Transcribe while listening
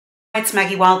It's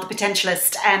Maggie Wild, the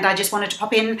Potentialist, and I just wanted to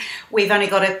pop in. We've only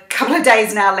got a couple of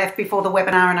days now left before the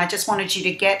webinar, and I just wanted you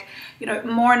to get,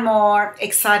 more and more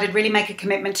excited, really make a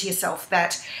commitment to yourself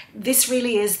that this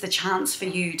really is the chance for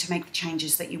you to make the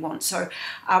changes that you want. So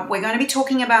we're going to be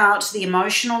talking about the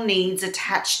emotional needs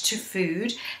attached to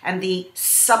food and the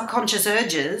subconscious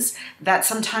urges that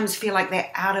sometimes feel like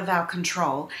they're out of our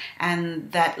control,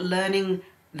 and that learning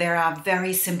there are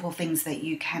very simple things that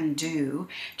you can do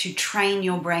to train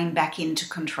your brain back into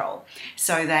control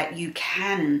so that you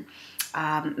can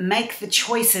make the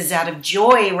choices out of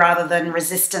joy rather than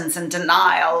resistance and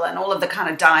denial and all of the kind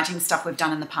of dieting stuff we've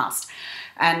done in the past.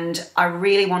 And I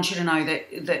really want you to know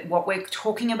that what we're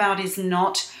talking about is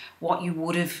not what you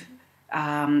would have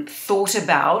thought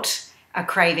about a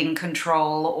craving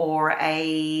control or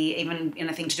even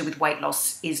anything to do with weight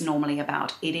loss is normally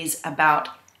about. It is about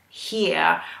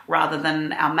here rather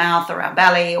than our mouth or our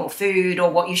belly or food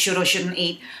or what you should or shouldn't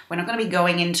eat. We're not going to be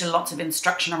going into lots of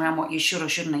instruction around what you should or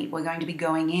shouldn't eat. We're going to be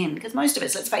going in, because most of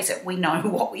us, let's face it, we know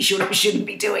what we should or shouldn't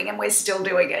be doing, and we're still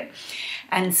doing it.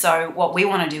 And so what we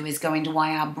want to do is go into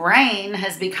why our brain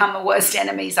has become a worst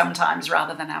enemy sometimes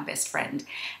rather than our best friend,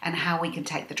 and how we can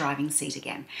take the driving seat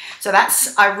again. So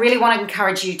I really want to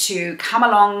encourage you to come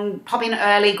along, pop in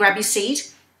early, grab your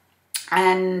seat.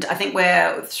 And I think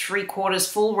we're 3/4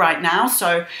 full right now,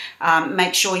 so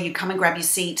make sure you come and grab your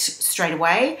seat straight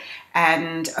away.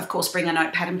 And of course, bring a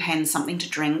notepad and pen, something to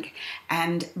drink,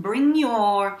 and bring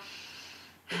your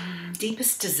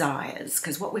deepest desires,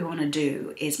 because what we want to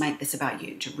do is make this about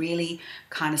you, to really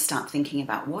kind of start thinking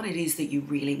about what it is that you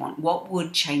really want. What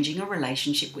would changing a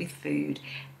relationship with food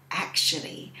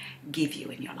actually give you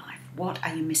in your life? What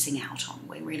are you missing out on?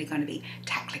 We're really going to be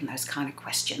tackling those kind of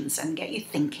questions and get you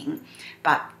thinking,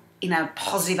 but in a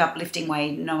positive, uplifting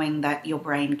way, knowing that your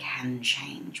brain can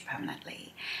change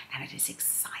permanently, and it is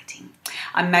exciting.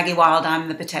 I'm Maggie Wild, I'm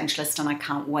the Potentialist, and I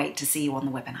can't wait to see you on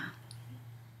the webinar.